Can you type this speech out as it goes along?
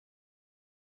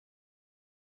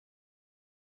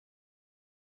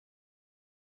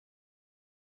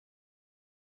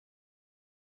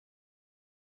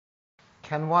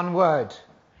Can one word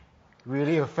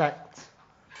really affect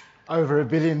over 1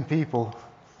 billion people?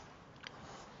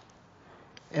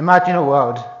 Imagine a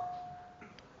world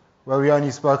where we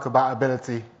only spoke about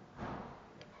ability.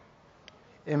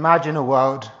 Imagine a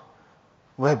world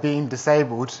where being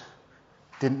disabled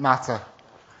didn't matter.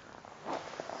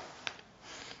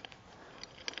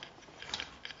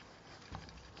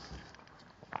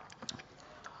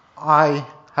 I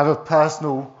have a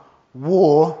personal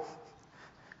war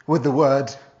with the word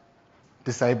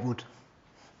disabled.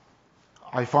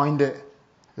 I find it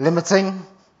limiting,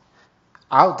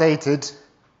 outdated,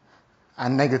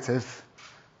 and negative.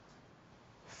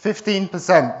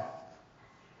 15%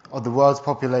 of the world's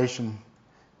population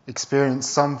experience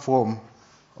some form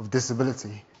of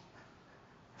disability.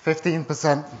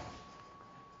 15%,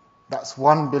 that's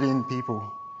 1 billion people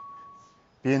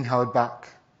being held back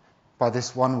by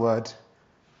this one word,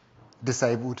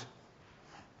 disabled.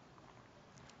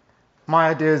 My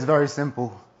idea is very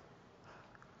simple.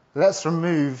 Let's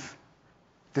remove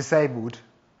disabled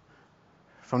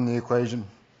from the equation.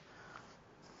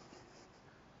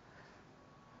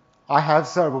 I have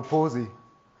cerebral palsy.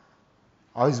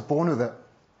 I was born with it.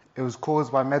 It was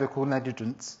caused by medical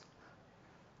negligence.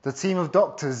 The team of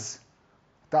doctors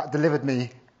that delivered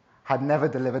me had never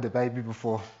delivered a baby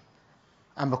before.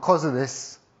 And because of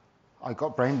this, I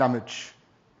got brain damage.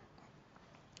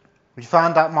 We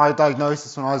found out my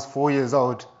diagnosis when I was 4 years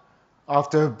old.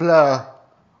 After a blur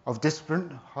of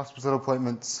different hospital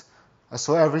appointments, I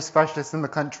saw every specialist in the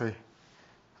country.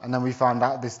 And then we found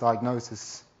out this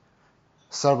diagnosis,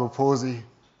 cerebral palsy.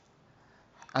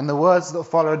 And the words that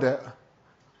followed it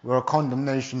were a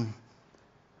condemnation.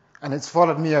 And it's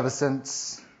followed me ever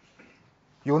since.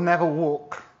 You'll never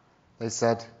walk, they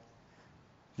said.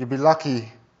 You'll be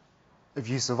lucky if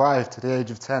you survive to the age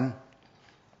of 10.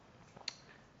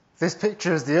 This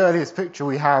picture is the earliest picture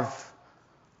we have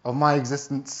of my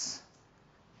existence.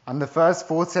 And the first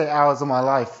 48 hours of my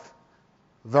life,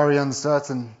 very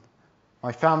uncertain.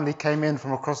 My family came in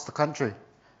from across the country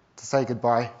to say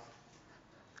goodbye.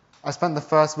 I spent the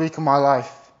first week of my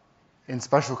life in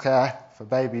special care for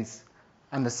babies,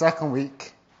 and the second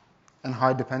week in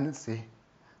high dependency.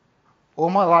 All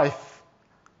my life,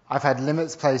 I've had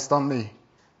limits placed on me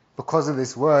because of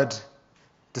this word,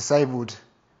 disabled.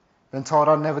 Been told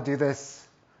I'll never do this,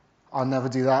 I'll never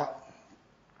do that.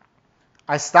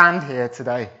 I stand here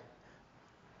today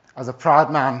as a proud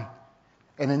man,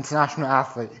 an international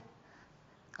athlete,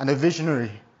 and a visionary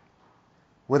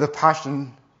with a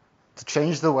passion to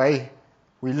change the way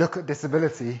we look at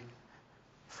disability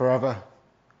forever.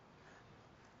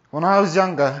 When I was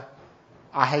younger,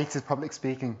 I hated public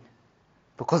speaking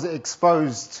because it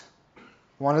exposed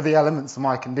one of the elements of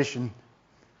my condition.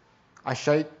 I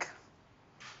shake.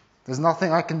 There's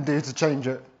nothing I can do to change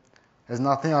it. There's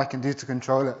nothing I can do to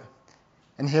control it.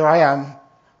 And here I am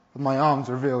with my arms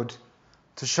revealed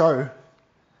to show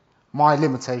my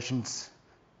limitations.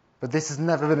 But this has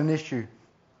never been an issue.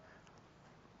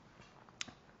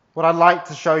 What I'd like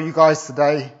to show you guys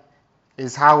today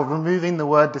is how removing the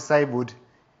word disabled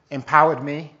empowered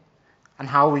me and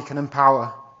how we can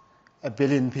empower 1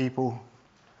 billion people.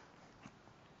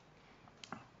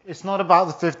 It's not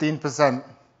about the 15%,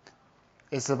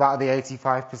 it's about the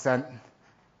 85%.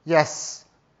 Yes,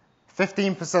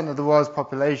 15% of the world's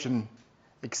population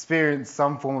experience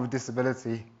some form of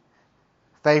disability.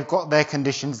 They've got their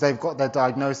conditions, they've got their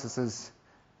diagnoses,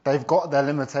 they've got their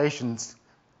limitations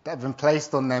that have been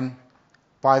placed on them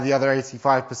by the other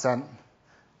 85%.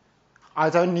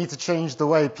 I don't need to change the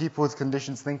way people with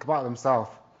conditions think about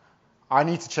themselves. I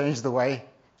need to change the way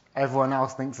everyone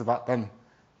else thinks about them,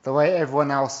 the way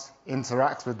everyone else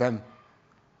interacts with them.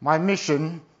 My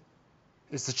mission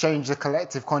is to change the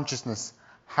collective consciousness,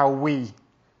 how we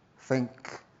think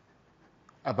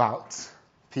about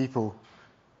people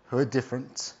who are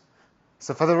different.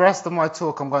 So for the rest of my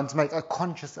talk, I'm going to make a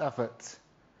conscious effort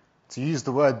to use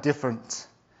the word different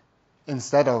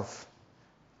instead of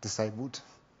disabled.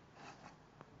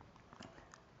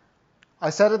 I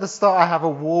said at the start I have a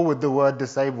war with the word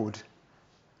disabled.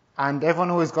 And everyone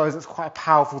always goes, it's quite a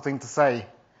powerful thing to say.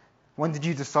 When did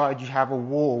you decide you have a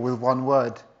war with one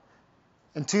word?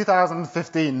 In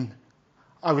 2015,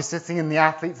 I was sitting in the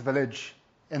athletes' village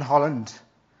in Holland,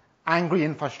 angry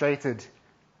and frustrated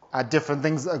at different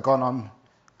things that had gone on.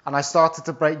 And I started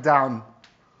to break down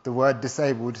the word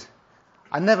disabled.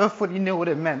 I never fully knew what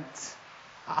it meant.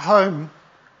 At home,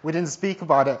 we didn't speak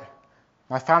about it.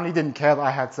 My family didn't care that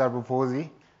I had cerebral palsy.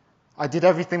 I did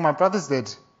everything my brothers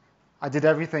did. I did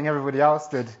everything everybody else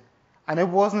did. And it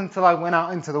wasn't until I went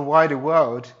out into the wider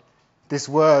world, this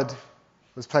word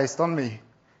was placed on me.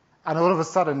 And all of a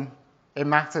sudden, it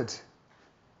mattered.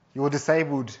 You're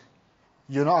disabled.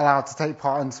 You're not allowed to take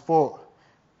part in sport.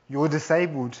 You're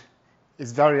disabled.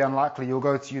 It's very unlikely you'll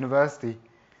go to university.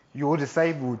 You're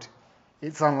disabled.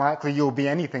 It's unlikely you'll be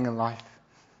anything in life.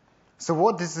 So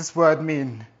what does this word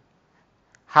mean?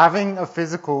 Having a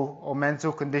physical or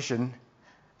mental condition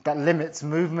that limits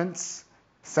movements,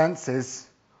 senses,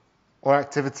 or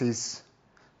activities.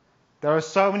 There are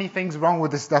so many things wrong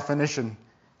with this definition,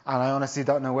 and I honestly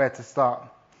don't know where to start.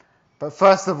 But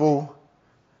first of all,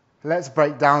 let's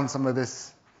break down some of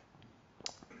this.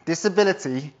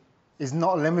 Disability is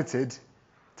not limited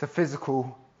to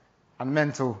physical and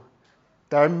mental.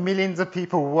 There are millions of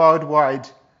people worldwide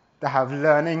that have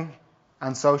learning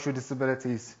and social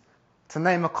disabilities. To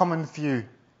name a common few,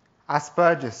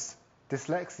 Asperger's,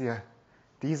 dyslexia,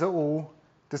 these are all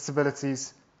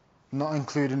disabilities not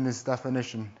included in this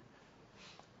definition.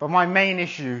 But my main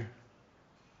issue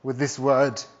with this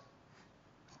word,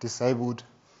 disabled,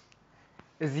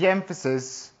 is the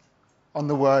emphasis on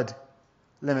the word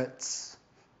limits.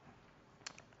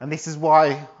 And this is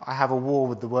why I have a war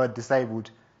with the word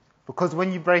disabled. Because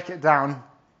when you break it down,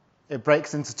 it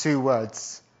breaks into two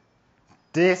words.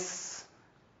 Dis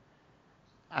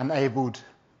and abled.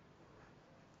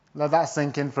 Let that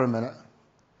sink in for a minute.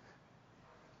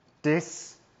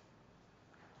 Disabled.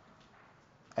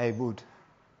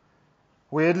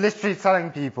 We're literally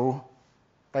telling people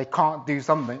they can't do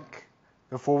something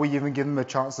before we even give them a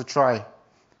chance to try.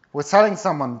 We're telling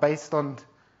someone based on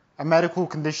a medical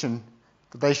condition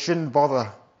that they shouldn't bother.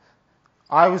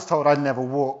 I was told I'd never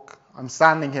walk. I'm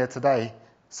standing here today,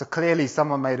 so clearly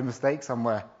someone made a mistake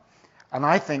somewhere. And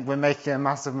I think we're making a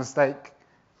massive mistake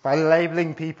by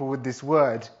labeling people with this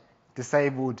word,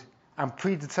 disabled, and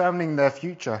predetermining their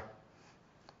future.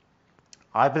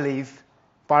 I believe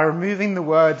by removing the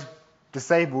word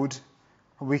disabled,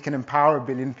 we can empower 1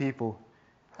 billion people.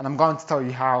 And I'm going to tell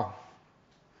you how.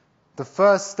 The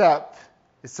first step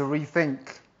is to rethink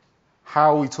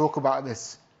how we talk about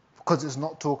this, because it's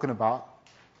not talking about.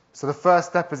 So the first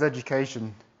step is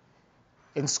education.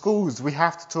 In schools, we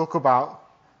have to talk about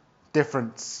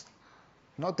difference,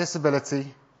 not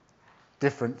disability,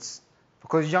 difference.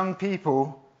 Because young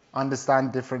people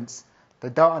understand difference. They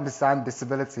don't understand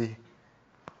disability.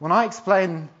 When I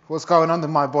explain what's going on in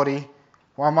my body,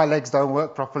 why my legs don't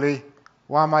work properly,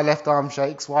 why my left arm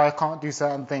shakes, why I can't do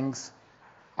certain things,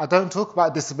 I don't talk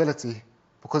about disability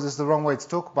because it's the wrong way to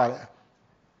talk about it,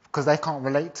 because they can't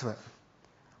relate to it.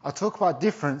 I talk about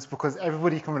difference because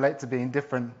everybody can relate to being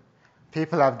different.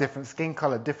 People have different skin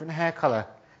color, different hair color.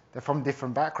 They're from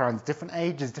different backgrounds, different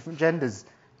ages, different genders,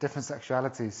 different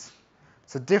sexualities.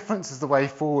 So difference is the way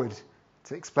forward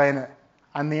to explain it.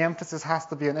 And the emphasis has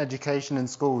to be on education in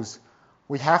schools.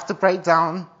 We have to break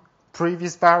down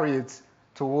previous barriers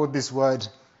toward this word,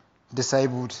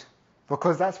 disabled,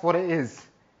 because that's what it is.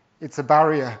 It's a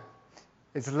barrier.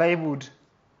 It's labeled,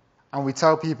 and we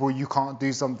tell people you can't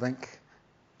do something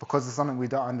because it's something we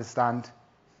don't understand.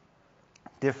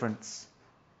 Difference.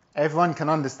 Everyone can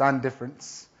understand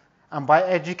difference. And by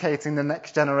educating the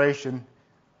next generation,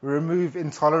 we remove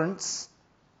intolerance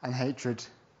and hatred.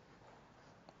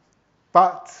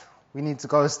 But we need to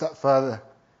go a step further.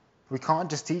 We can't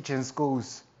just teach in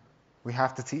schools. We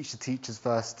have to teach the teachers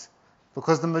first.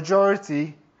 Because the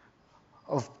majority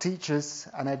of teachers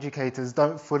and educators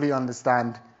don't fully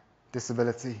understand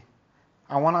disability.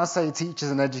 And when I say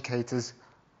teachers and educators,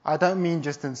 I don't mean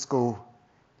just in school.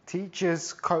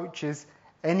 Teachers, coaches,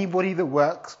 anybody that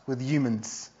works with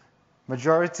humans.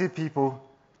 Majority of people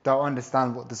don't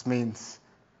understand what this means.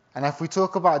 And if we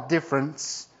talk about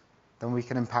difference, then we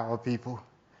can empower people.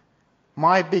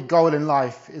 My big goal in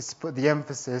life is to put the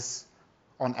emphasis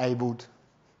on abled.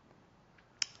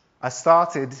 I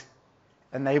started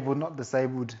enabled, not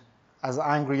disabled, as an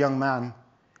angry young man,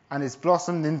 and it's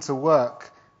blossomed into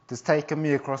work that's taken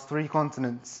me across 3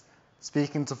 continents,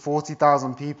 speaking to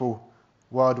 40,000 people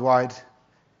worldwide.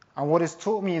 And what it's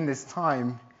taught me in this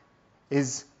time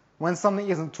is when something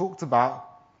isn't talked about,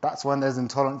 that's when there's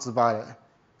intolerance about it.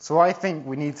 So I think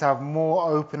we need to have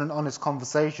more open and honest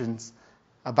conversations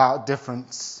about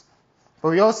difference. But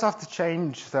we also have to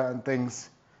change certain things.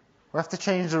 We have to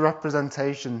change the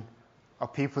representation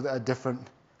of people that are different.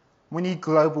 We need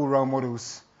global role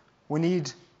models. We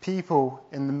need people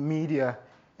in the media,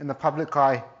 in the public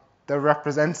eye, that are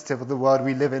representative of the world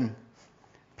we live in.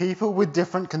 People with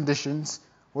different conditions,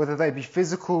 whether they be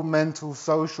physical, mental,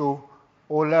 social,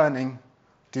 or learning,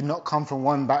 do not come from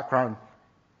one background.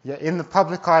 Yet in the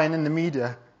public eye and in the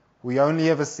media, we only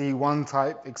ever see one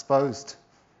type exposed.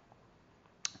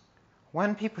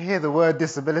 When people hear the word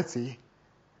disability,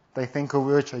 they think of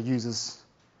wheelchair users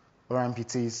or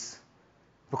amputees,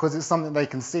 because it's something they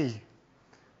can see.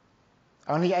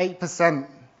 Only 8%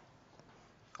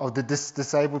 of the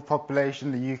disabled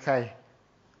population in the UK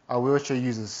are wheelchair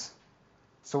users.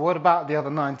 So what about the other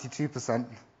 92%?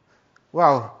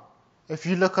 Well, if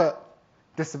you look at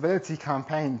disability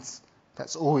campaigns,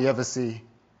 that's all you ever see.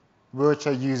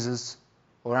 Wheelchair users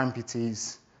or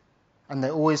amputees. And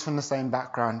they're always from the same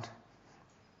background.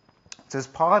 So as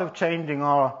part of changing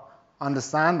our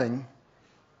understanding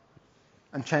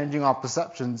and changing our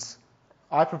perceptions,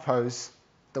 I propose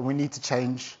that we need to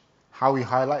change how we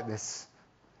highlight this.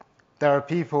 There are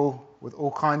people with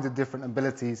all kinds of different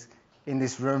abilities in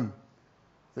this room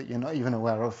that you're not even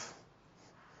aware of.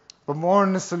 But more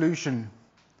on the solution.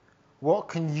 What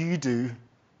can you do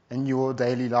in your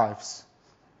daily lives?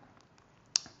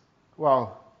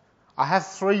 Well, I have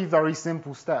 3 very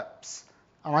simple steps,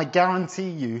 and I guarantee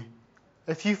you,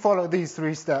 if you follow these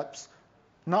 3 steps,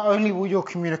 not only will your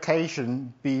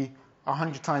communication be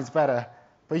 100 times better,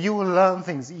 but you will learn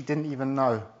things that you didn't even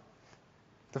know.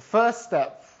 The first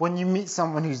step, when you meet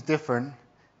someone who's different,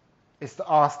 is to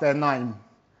ask their name.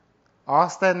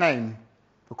 Ask their name,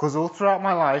 because all throughout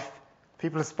my life,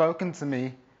 people have spoken to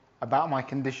me about my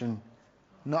condition,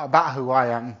 not about who I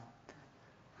am.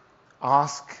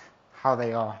 Ask how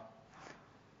they are.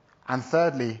 And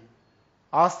thirdly,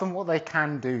 ask them what they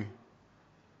can do.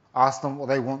 Ask them what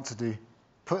they want to do.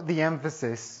 Put the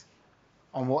emphasis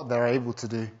on what they're able to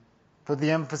do. Put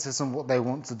the emphasis on what they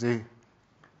want to do.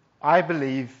 I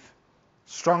believe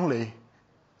strongly,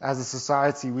 as a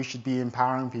society, we should be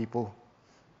empowering people.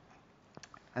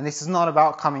 And this is not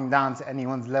about coming down to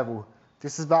anyone's level.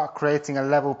 This is about creating a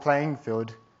level playing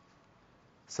field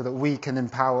so that we can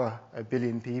empower 1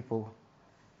 billion people.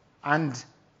 And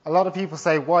a lot of people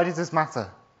say, why does this matter?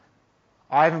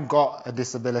 I haven't got a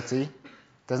disability.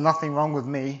 There's nothing wrong with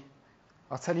me.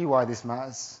 I'll tell you why this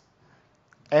matters.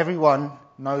 Everyone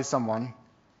knows someone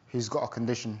who's got a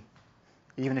condition,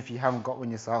 even if you haven't got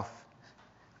one yourself.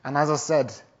 And as I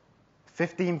said,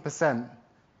 15%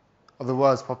 of the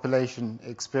world's population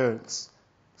experience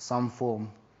some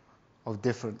form of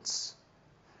difference.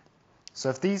 So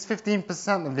if these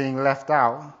 15% are being left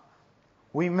out,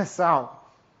 we miss out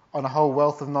on a whole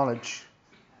wealth of knowledge.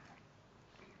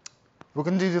 We're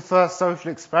going to do the first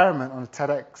social experiment on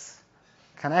TEDx.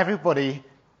 Can everybody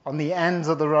on the ends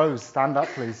of the rows stand up,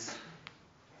 please?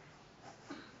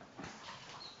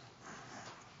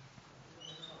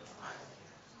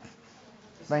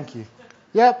 Thank you.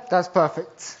 Yep, that's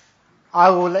perfect. I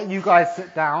will let you guys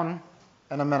sit down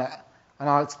in a minute, and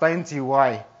I'll explain to you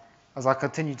why as I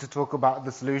continue to talk about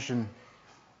the solution.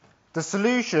 The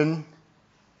solution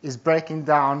is breaking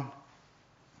down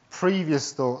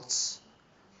previous thoughts.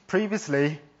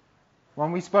 Previously,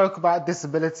 when we spoke about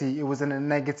disability, it was in a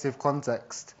negative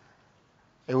context.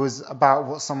 It was about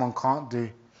what someone can't do.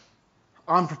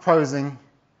 I'm proposing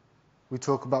we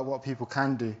talk about what people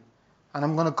can do. And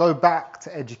I'm going to go back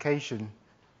to education,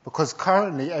 because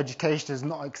currently education is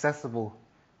not accessible.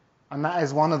 And that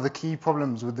is one of the key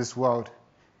problems with this world.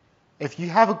 If you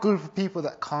have a group of people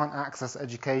that can't access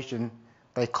education,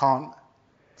 they can't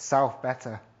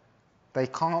self-better. They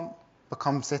can't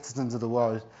become citizens of the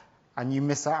world, and you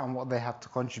miss out on what they have to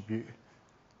contribute.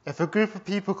 If a group of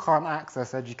people can't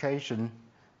access education,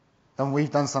 then we've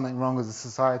done something wrong as a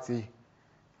society.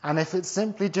 And if it's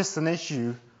simply just an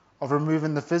issue of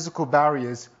removing the physical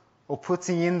barriers or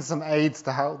putting in some aids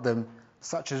to help them,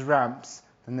 such as ramps,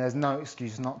 then there's no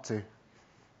excuse not to.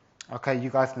 Okay, you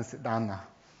guys can sit down now.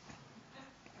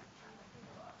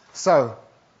 So,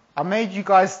 I made you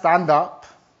guys stand up,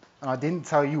 and I didn't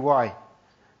tell you why.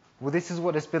 Well, this is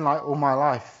what it's been like all my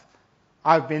life.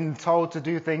 I've been told to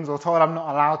do things or told I'm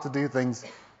not allowed to do things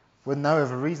with no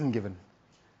other reason given.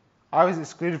 I was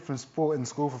excluded from sport in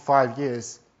school for 5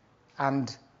 years,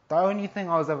 and the only thing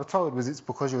I was ever told was it's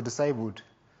because you're disabled.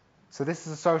 So this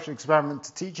is a social experiment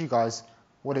to teach you guys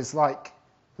what it's like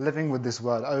living with this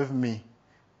word over me,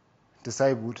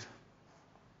 disabled.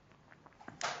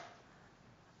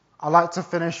 I'd like to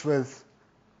finish with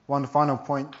one final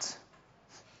point,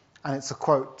 and it's a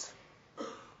quote.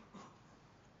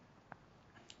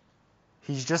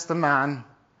 He's just a man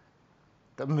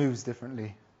that moves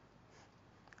differently.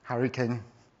 Harry King.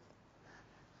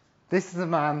 This is a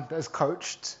man that has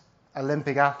coached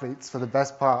Olympic athletes for the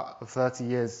best part of 30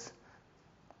 years.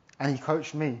 And he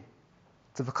coached me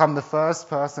to become the first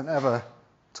person ever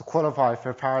to qualify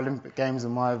for Paralympic Games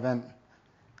in my event.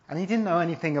 And he didn't know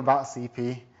anything about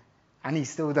CP, and he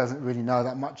still doesn't really know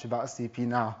that much about CP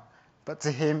now. But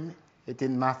to him, it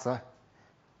didn't matter.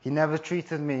 He never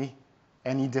treated me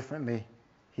any differently.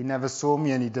 He never saw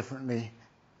me any differently.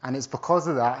 And it's because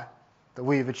of that that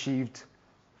we've achieved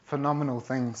phenomenal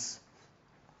things.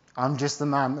 I'm just a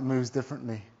man that moves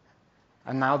differently.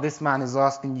 And now this man is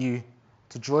asking you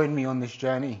to join me on this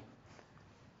journey.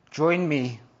 Join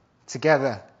me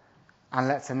together and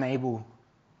let's enable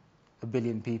 1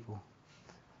 billion people.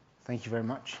 Thank you very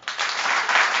much.